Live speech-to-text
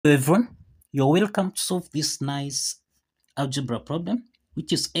Hello everyone, you're welcome to solve this nice algebra problem,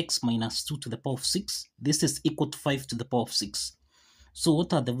 which is x minus 2 to the power of 6. This is equal to 5 to the power of 6. So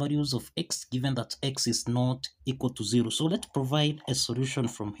what are the values of x given that x is not equal to 0? So let's provide a solution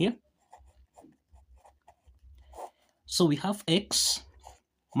from here. So we have x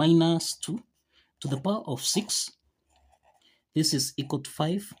minus 2 to the power of 6. This is equal to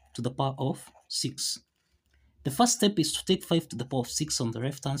 5 to the power of 6. The first step is to take 5 to the power of 6 on the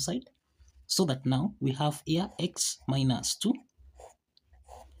left hand side. So that now we have here x minus 2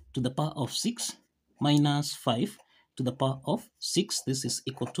 to the power of 6 minus 5 to the power of 6. This is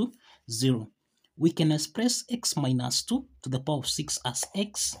equal to 0. We can express x minus 2 to the power of 6 as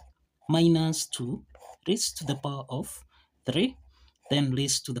x minus 2 raised to the power of 3, then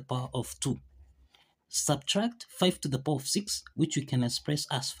raised to the power of 2. Subtract 5 to the power of 6, which we can express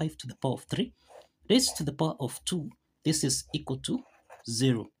as 5 to the power of 3, raised to the power of 2. This is equal to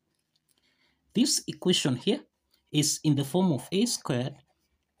 0. This equation here is in the form of a squared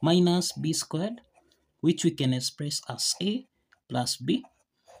minus b squared, which we can express as a plus b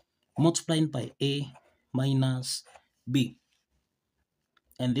multiplied by a minus b.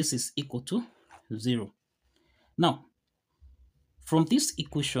 And this is equal to 0. Now, from this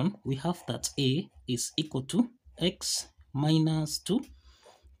equation, we have that a is equal to x minus 2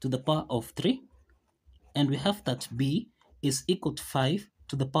 to the power of 3. And we have that b is equal to 5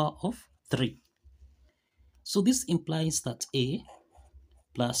 to the power of 3. So this implies that a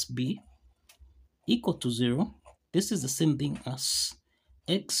plus b equal to 0. This is the same thing as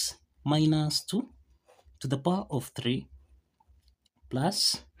x minus 2 to the power of 3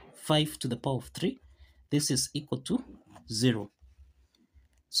 plus 5 to the power of 3. This is equal to 0.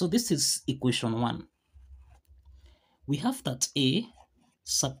 So this is equation 1. We have that a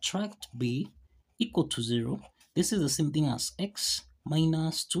subtract b equal to 0. This is the same thing as x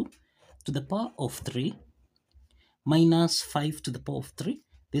minus 2 to the power of 3 minus 5 to the power of 3.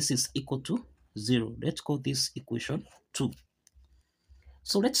 This is equal to 0. Let's call this equation 2.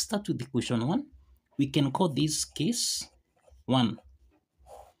 So let's start with equation 1. We can call this case 1.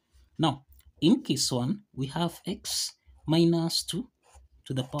 Now, in case 1, we have x minus 2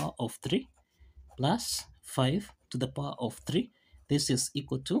 to the power of 3 plus 5 to the power of 3. This is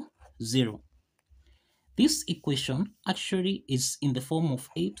equal to 0. This equation actually is in the form of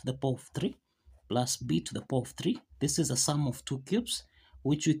a to the power of 3 plus b to the power of 3. This is a sum of two cubes,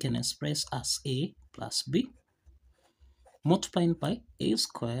 which we can express as a plus b multiplied by a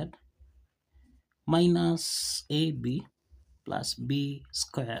squared minus ab plus b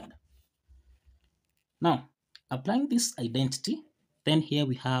squared. Now, applying this identity, then here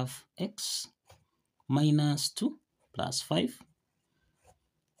we have x minus 2 plus 5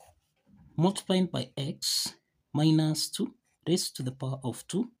 multiplied by x minus 2 raised to the power of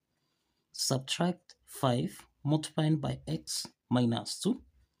 2, subtract 5 multiplied by x minus 2.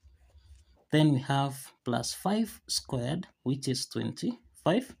 Then we have plus 5 squared, which is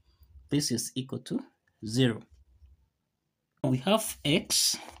 25. This is equal to 0. We have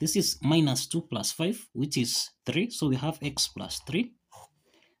x, this is minus 2 plus 5, which is 3. So we have x plus 3.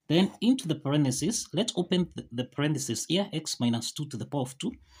 Then into the parentheses, let's open the parentheses here, x minus 2 to the power of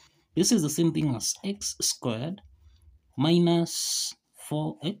 2. This is the same thing as x squared minus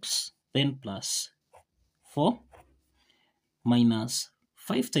 4x, then plus 4 minus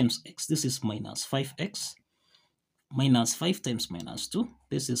 5 times x. This is minus 5x minus 5 times minus 2.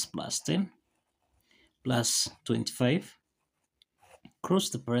 This is plus 10 plus 25.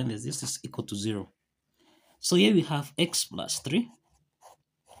 Cross the parentheses, this is equal to 0. So here we have x plus 3.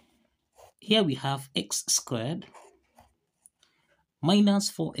 Here we have x squared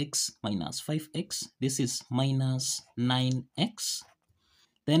minus 4x minus 5x. This is minus 9x.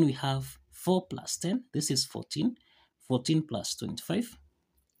 Then we have 4 plus 10. This is 14. 14 plus 25.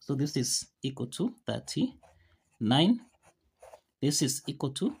 So this is equal to 39. This is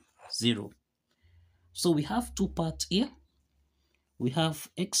equal to 0. So we have two parts here. We have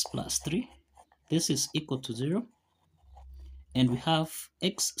x plus 3. This is equal to 0. And we have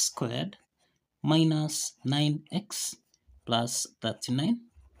x squared minus 9x plus 39.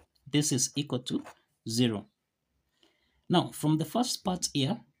 This is equal to 0. Now, from the first part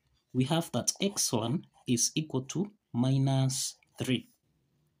here, we have that x1 is equal to minus 3.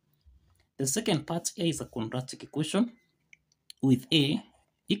 The second part here is a quadratic equation with a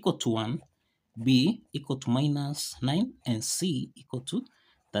equal to 1, b equal to minus 9, and c equal to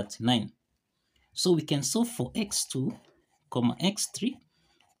 39. So we can solve for x2, x3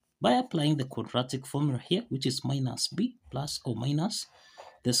 by applying the quadratic formula here, which is minus b plus or minus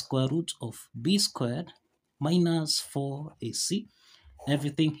the square root of b squared minus 4ac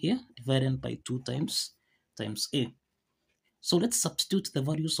Everything here divided by 2 times A. So let's substitute the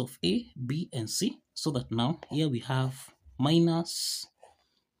values of A, B, and C, so that now here we have minus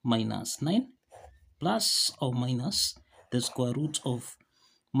 9 plus or minus the square root of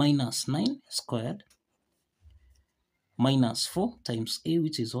minus 9 squared minus 4 times A,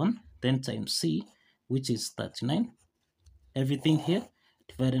 which is 1, then times C, which is 39. Everything here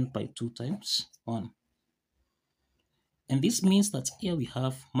divided by 2 times 1. And this means that here we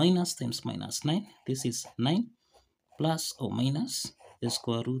have minus times minus 9. This is 9 plus or minus the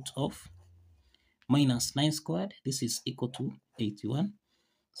square root of minus 9 squared. This is equal to 81.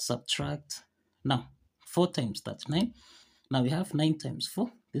 Subtract now 4 times 39. Now we have 9 times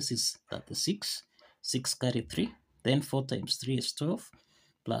 4. This is 36. 6 carry 3. Then 4 times 3 is 12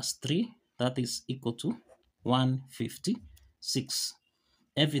 plus 3. That is equal to 156.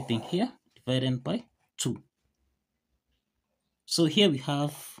 Everything here divided by 2. So here we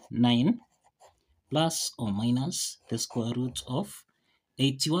have 9 plus or minus the square root of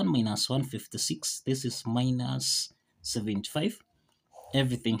 81 minus 156. This is minus 75.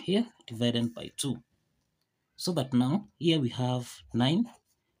 Everything here divided by 2. So that now here we have 9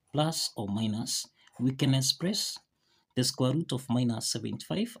 plus or minus. We can express the square root of minus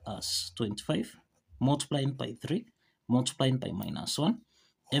 75 as 25 multiplied by 3 multiplied by minus 1.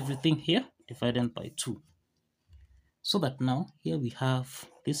 Everything here divided by 2. So that now here we have,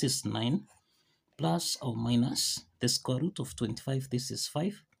 this is 9 plus or minus the square root of 25, this is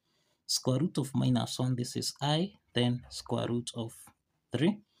 5, square root of minus 1, this is I, then square root of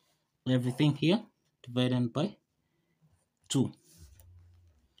 3. Everything here divided by 2.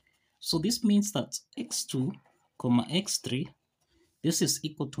 So this means that x2, x3, this is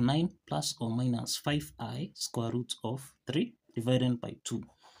equal to 9 plus or minus 5i square root of 3 divided by 2.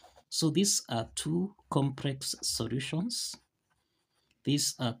 So these are two complex solutions.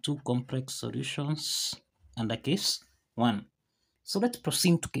 These are two complex solutions under case 1. So let's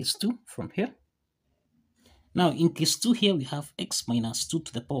proceed to case 2 from here. Now in case 2 here we have x minus 2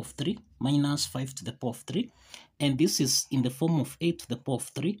 to the power of 3 minus 5 to the power of 3. And this is in the form of a to the power of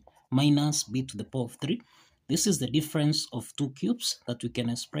 3 minus b to the power of 3. This is the difference of two cubes that we can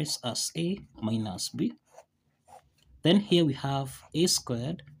express as a minus b. Then here we have a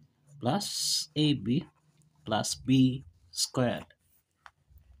squared plus ab plus b squared.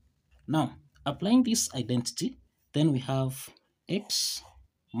 Now, applying this identity, then we have x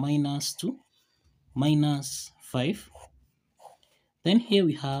minus 2 minus 5. Then here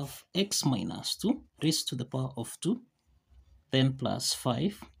we have x minus 2 raised to the power of 2, then plus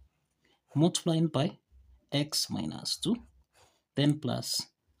 5, multiplied by x minus 2, then plus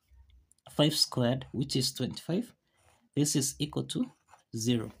 5 squared, which is 25. This is equal to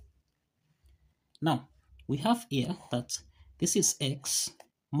 0. Now, we have here that this is x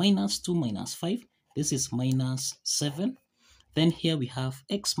minus 2 minus 5. This is minus 7. Then here we have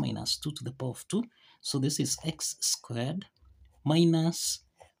x minus 2 to the power of 2. So this is x squared minus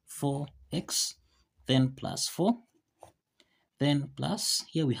 4x, then plus 4. Then plus,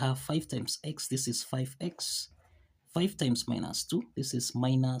 here we have 5 times x. This is 5x. 5 times minus 2. This is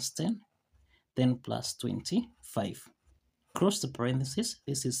minus 10. Then plus 25. Cross the parentheses.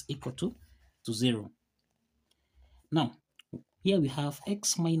 This is equal to 0. Now, here we have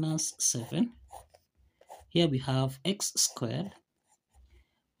x minus 7. Here we have x squared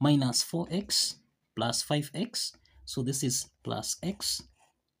minus 4x plus 5x. So this is plus x.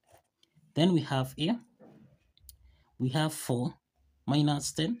 Then we have here, we have 4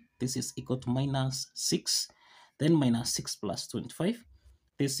 minus 10. This is equal to minus 6. Then minus 6 plus 25.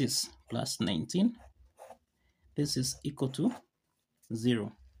 This is plus 19. This is equal to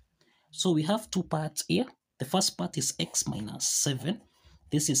 0. So we have two parts here. The first part is x minus 7.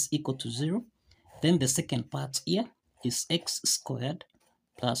 This is equal to 0. Then the second part here is x squared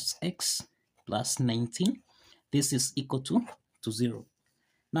plus x plus 19. This is equal to 0.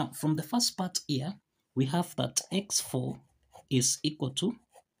 Now, from the first part here, we have that x4 is equal to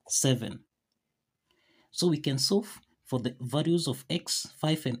 7. So we can solve for the values of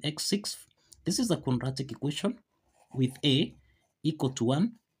x5 and x6. This is a quadratic equation with a equal to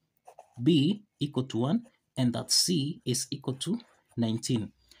 1, b equal to 1, and that c is equal to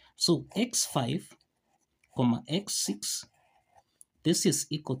 19. So x5, x6, this is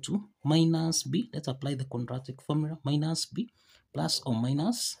equal to minus b. Let's apply the quadratic formula. Minus b plus or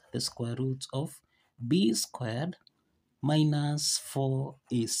minus the square root of b squared minus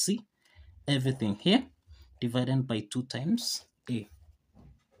 4ac. Everything here divided by 2 times a.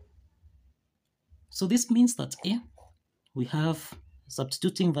 So this means that here we have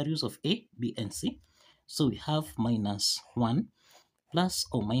substituting values of a, b, and c. So we have minus 1 plus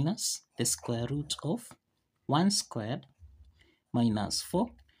or minus the square root of 1 squared minus 4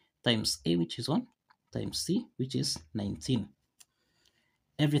 times a, which is 1, times c, which is 19.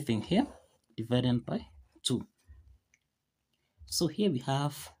 Everything here divided by 2. So here we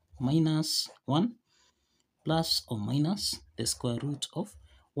have minus 1 plus or minus the square root of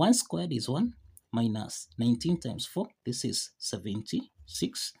 1 squared is 1 minus 19 times 4. This is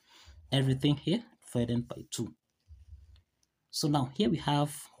 76. Everything here divided by 2. So now here we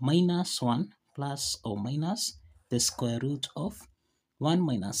have minus 1 plus or minus the square root of 1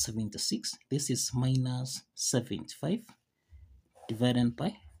 minus 76. This is minus 75 divided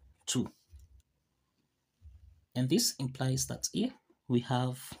by 2. And this implies that here we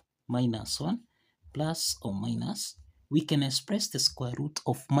have minus 1 plus or minus. We can express the square root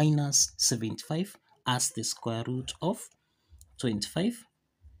of minus 75 as the square root of 25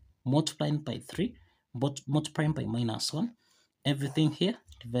 multiplying by 3, but multiplying by minus 1. Everything here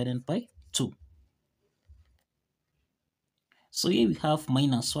divided by 2. So here we have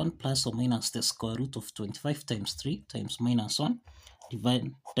minus 1 plus or minus the square root of 25 times 3 times minus 1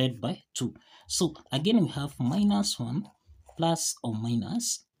 divided by 2. So again we have minus 1 plus or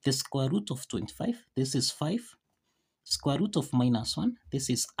minus the square root of 25. This is 5. Square root of minus 1. This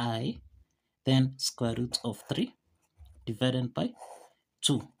is I. Then square root of 3 divided by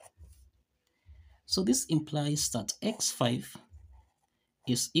 2. So this implies that x5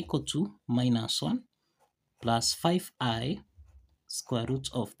 is equal to minus 1 plus 5i square root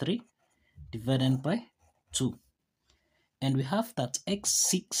of 3 divided by 2. And we have that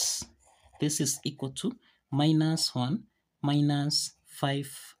x6, this is equal to minus 1 minus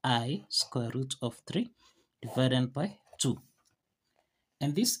 5i square root of 3 divided by 2.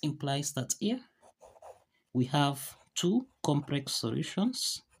 And this implies that here we have two complex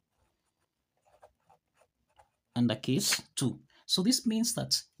solutions under case 2. So this means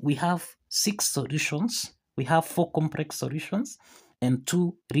that we have 6 solutions, we have 4 complex solutions, and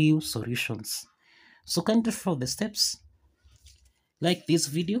 2 real solutions. So kindly follow the steps, like this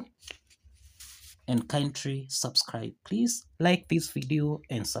video, and kindly subscribe. Please like this video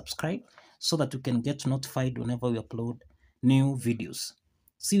and subscribe so that you can get notified whenever we upload new videos.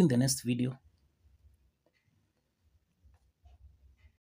 See you in the next video.